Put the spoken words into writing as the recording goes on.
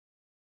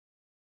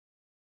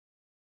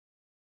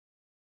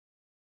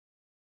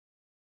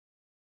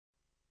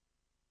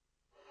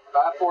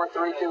5, 4,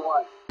 3, 2,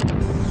 1.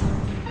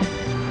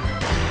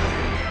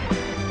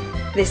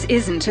 This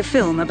isn't a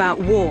film about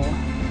war.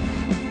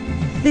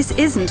 This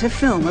isn't a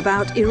film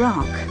about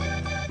Iraq.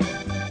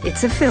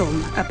 It's a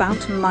film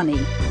about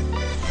money.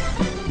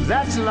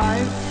 That's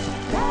life.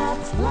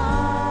 That's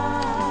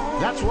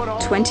life. That's what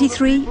all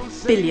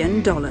 $23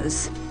 billion.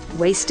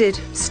 Wasted,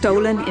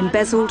 stolen,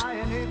 embezzled,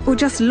 or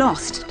just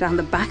lost down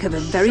the back of a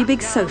very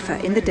big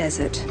sofa in the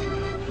desert.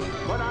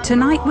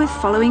 Tonight we're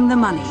following the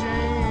money.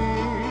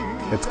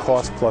 It's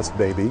cost plus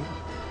baby,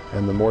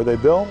 and the more they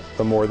bill,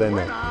 the more they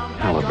make.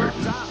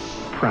 Halliburton,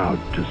 proud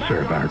to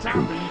serve our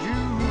troops.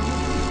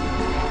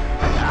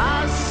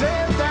 I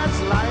said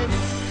that's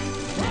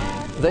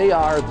life. They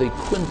are the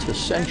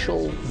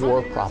quintessential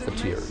war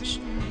profiteers.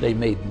 They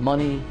made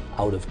money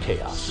out of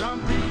chaos.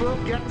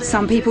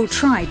 Some people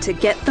tried to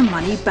get the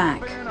money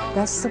back.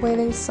 That's the way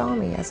they saw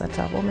me, as a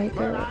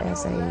troublemaker,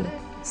 as a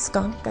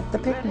skunk at the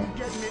picnic.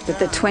 But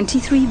the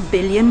 $23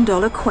 billion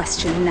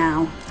question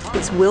now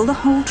is, will the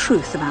whole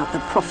truth about the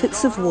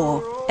profits of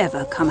war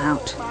ever come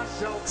out?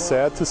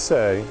 Sad to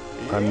say,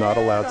 I'm not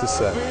allowed to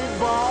say.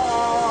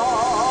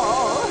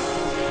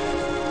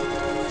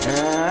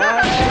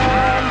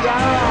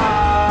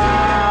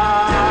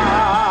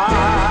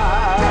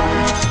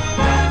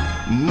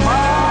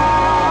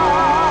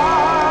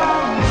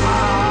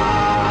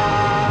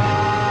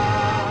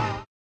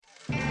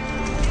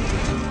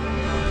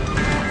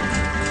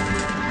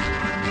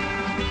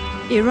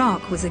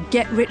 Iraq was a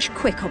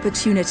get-rich-quick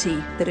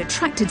opportunity that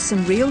attracted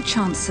some real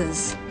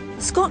chancers.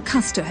 Scott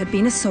Custer had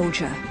been a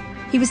soldier.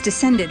 He was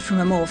descended from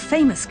a more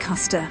famous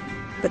Custer,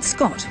 but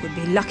Scott would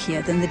be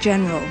luckier than the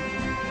general.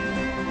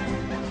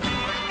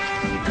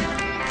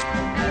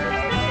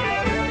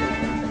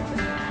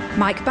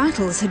 Mike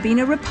Battles had been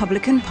a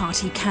Republican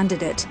Party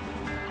candidate.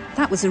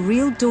 That was a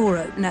real door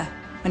opener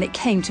when it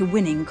came to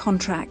winning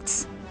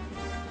contracts.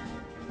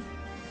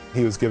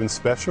 He was given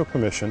special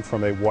permission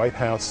from a White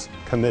House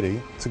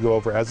committee to go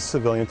over as a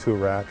civilian to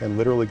Iraq and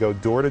literally go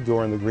door to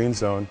door in the green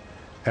zone,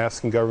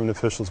 asking government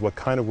officials what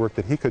kind of work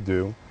that he could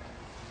do.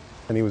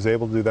 And he was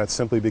able to do that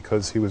simply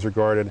because he was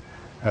regarded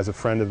as a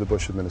friend of the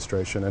Bush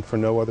administration and for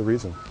no other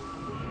reason.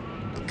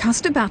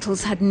 Custer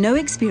Battles had no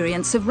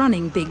experience of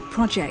running big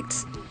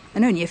projects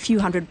and only a few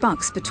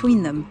 $100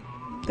 between them.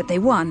 But they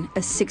won a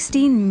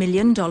 $16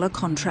 million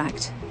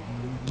contract.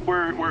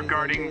 We're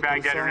guarding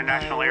Baghdad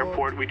International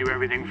Airport. We do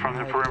everything from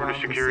the perimeter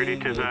security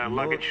to the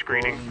luggage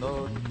screening.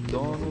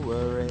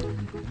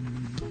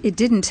 It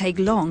didn't take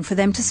long for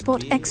them to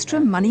spot extra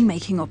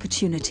money-making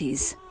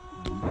opportunities.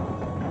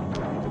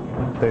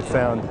 They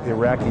found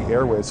Iraqi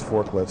Airways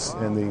forklifts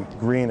in the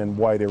green and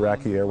white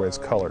Iraqi Airways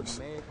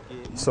colors.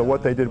 So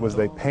what they did was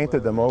they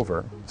painted them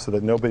over so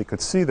that nobody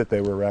could see that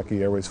they were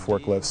Iraqi Airways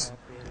forklifts.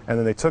 And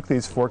then they took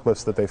these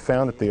forklifts that they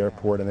found at the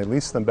airport and they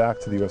leased them back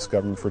to the U.S.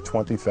 government for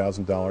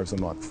 $20,000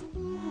 a month.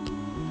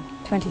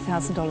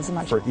 $20,000 a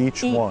month? For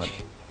each one.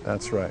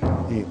 That's right,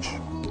 each.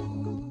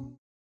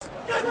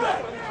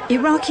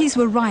 Iraqis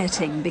were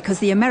rioting because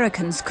the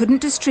Americans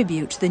couldn't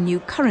distribute the new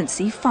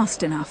currency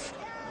fast enough.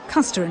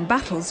 Custer and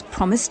Battles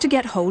promised to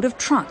get hold of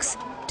trucks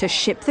to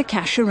ship the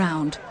cash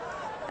around.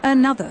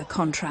 Another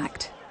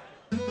contract.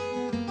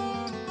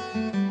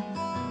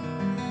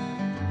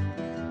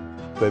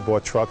 They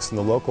bought trucks in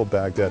the local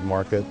Baghdad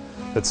market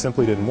that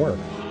simply didn't work.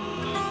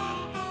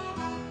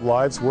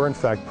 Lives were in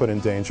fact put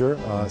in danger.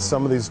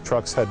 Some of these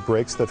trucks had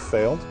brakes that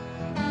failed.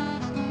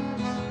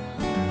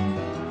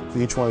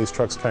 Each one of these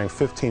trucks carrying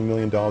 $15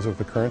 million worth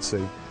of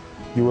currency.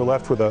 You were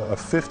left with a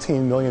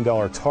 $15 million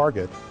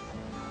target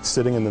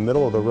sitting in the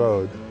middle of the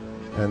road,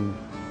 and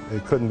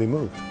it couldn't be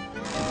moved.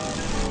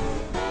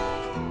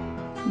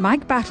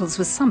 Mike Battles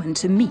was summoned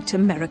to meet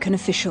American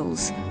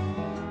officials.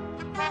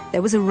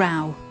 There was a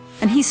row,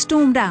 and he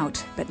stormed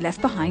out, but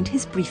left behind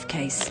his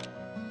briefcase.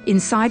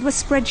 Inside were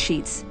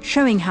spreadsheets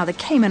showing how the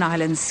Cayman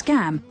Islands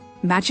scam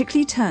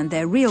magically turned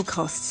their real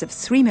costs of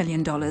 $3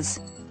 million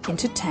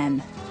into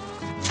 10.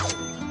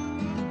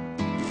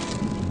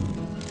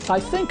 I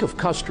think of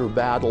Custer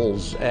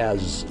Battles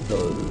as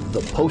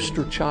the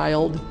poster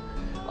child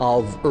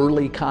of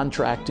early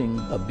contracting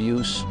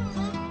abuse.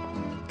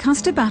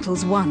 Custer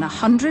Battles won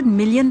 $100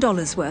 million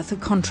worth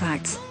of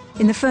contracts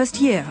in the first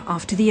year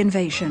after the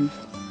invasion.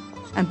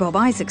 And Bob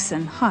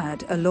Isaacson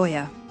hired a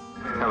lawyer.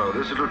 Hello,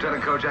 this is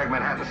Lieutenant Kojak,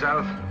 Manhattan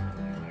South.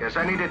 Yes,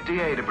 I need a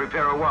DA to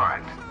prepare a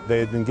warrant. They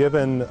had been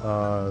given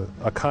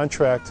a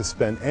contract to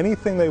spend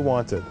anything they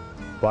wanted,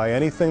 buy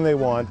anything they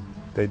want.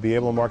 They'd be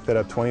able to mark that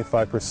up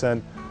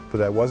 25%, but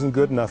that wasn't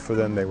good enough for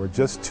them. They were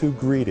just too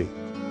greedy.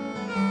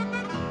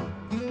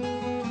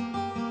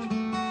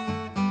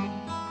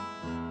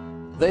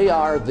 They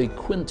are the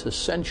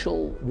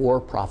quintessential war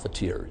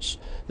profiteers.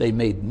 They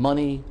made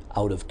money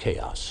out of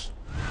chaos.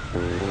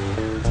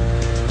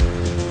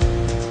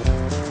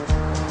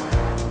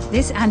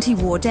 This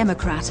anti-war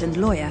Democrat and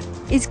lawyer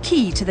is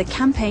key to the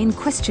campaign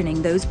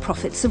questioning those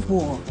profits of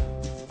war.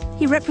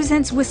 He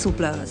represents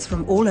whistleblowers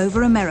from all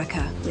over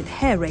America with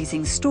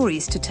hair-raising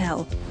stories to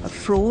tell of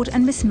fraud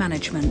and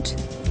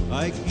mismanagement.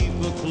 I keep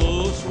a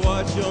close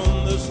watch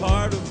on this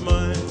heart of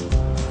mine.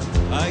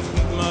 I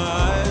keep my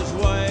eyes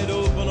wide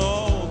open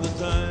all the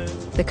time.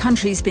 The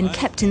country's been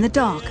kept in the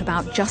dark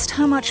about just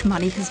how much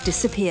money has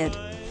disappeared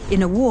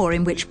in a war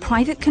in which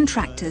private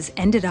contractors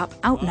ended up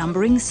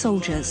outnumbering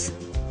soldiers.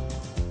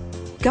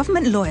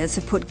 Government lawyers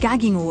have put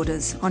gagging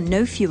orders on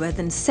no fewer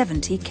than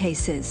 70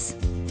 cases.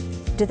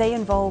 Do they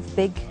involve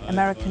big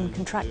American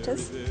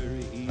contractors?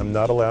 I'm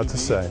not allowed to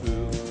say. I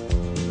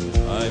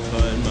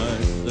find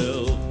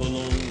myself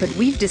alone. But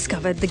we've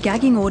discovered the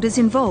gagging orders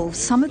involve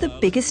some of the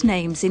biggest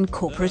names in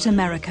corporate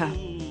America.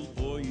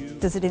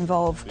 Does it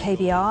involve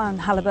KBR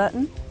and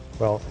Halliburton?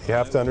 Well, you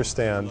have to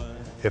understand,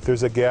 if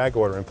there's a gag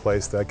order in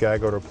place, that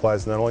gag order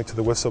applies not only to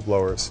the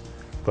whistleblowers,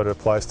 but it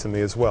applies to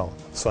me as well.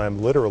 So I'm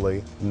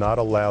literally not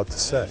allowed to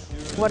say.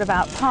 What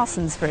about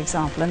Parsons, for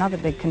example, another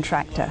big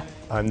contractor?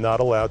 I'm not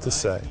allowed to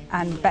say.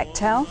 And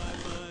Bechtel?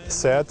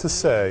 Sad to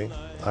say,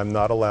 I'm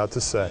not allowed to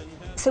say.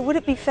 So would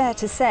it be fair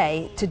to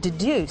say, to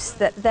deduce,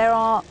 that there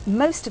are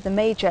most of the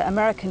major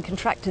American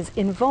contractors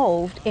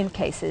involved in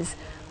cases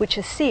which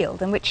are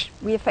sealed and which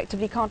we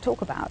effectively can't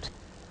talk about?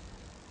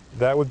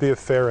 That would be a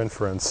fair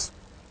inference,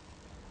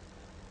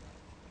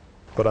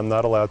 but I'm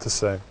not allowed to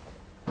say.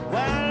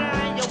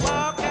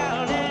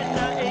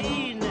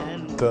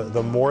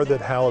 The more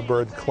that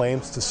Halliburton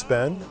claims to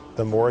spend,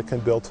 the more it can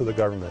bill to the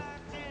government.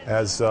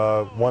 As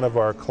one of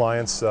our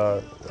clients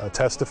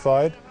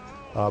testified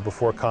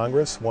before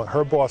Congress,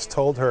 her boss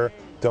told her,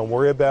 don't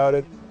worry about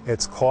it,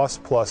 it's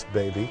cost plus,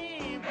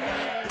 baby.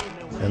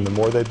 And the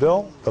more they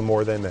bill, the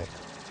more they make.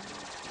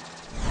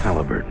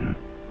 Halliburton,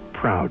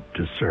 proud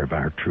to serve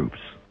our troops.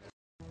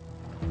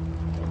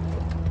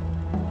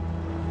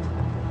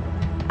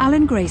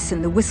 Alan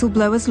Grayson, the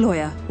whistleblower's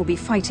lawyer, will be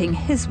fighting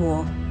his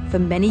war for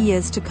many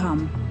years to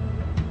come.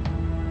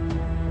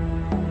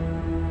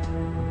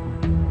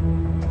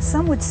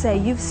 Some would say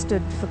you've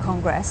stood for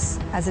Congress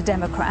as a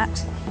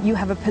Democrat. You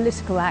have a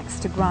political axe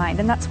to grind,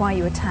 and that's why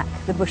you attack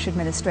the Bush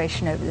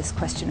administration over this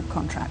question of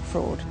contract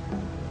fraud.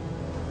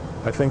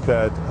 I think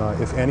that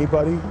if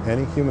anybody,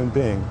 any human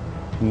being,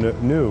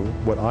 knew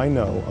what I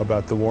know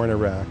about the war in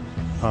Iraq,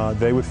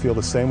 they would feel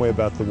the same way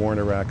about the war in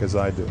Iraq as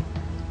I do.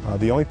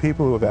 The only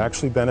people who have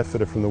actually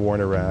benefited from the war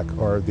in Iraq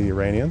are the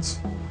Iranians,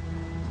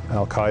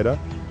 Al-Qaeda,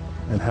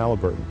 and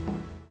Halliburton.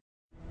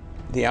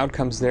 The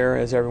outcomes there,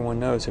 as everyone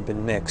knows, have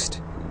been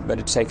mixed, but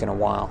it's taken a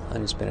while,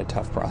 and it's been a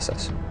tough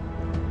process.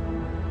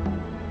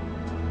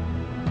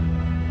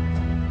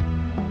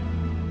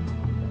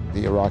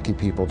 The Iraqi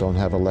people don't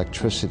have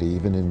electricity,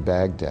 even in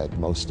Baghdad,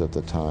 most of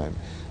the time.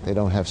 They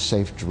don't have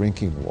safe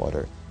drinking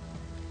water.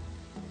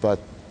 But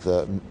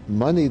the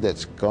money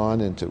that's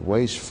gone into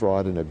waste,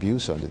 fraud, and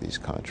abuse under these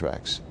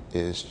contracts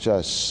is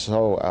just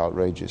so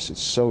outrageous. It's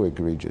so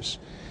egregious.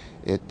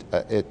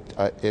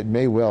 It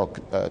may well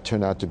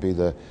turn out to be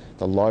the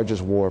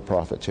largest war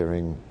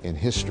profiteering in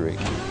history.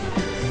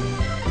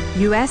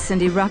 US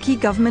and Iraqi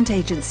government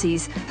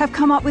agencies have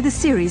come up with a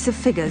series of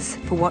figures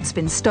for what's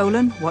been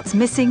stolen, what's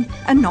missing,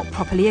 and not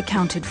properly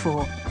accounted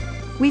for.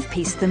 We've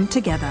pieced them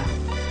together.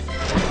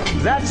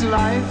 That's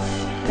life.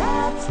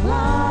 That's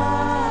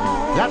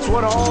life. That's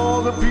what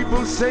all the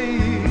people say.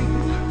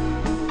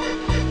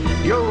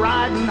 You're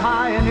riding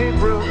high in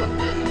April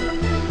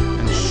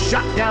and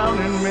shot down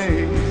in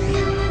May.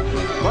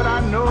 But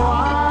I know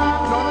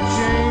I'm gonna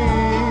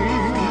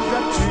change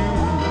that too.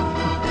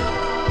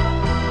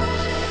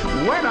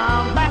 When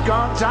I'm back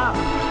on top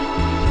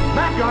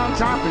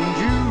in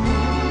June,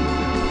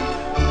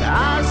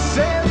 I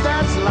said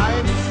that's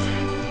life.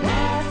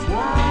 That's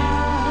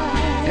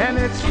life. And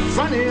it's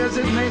funny as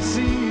it may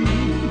seem,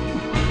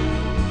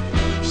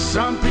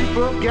 some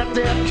people get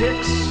their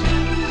kicks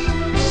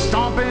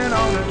stomping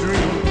on a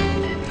dream,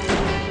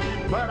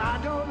 but I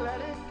don't.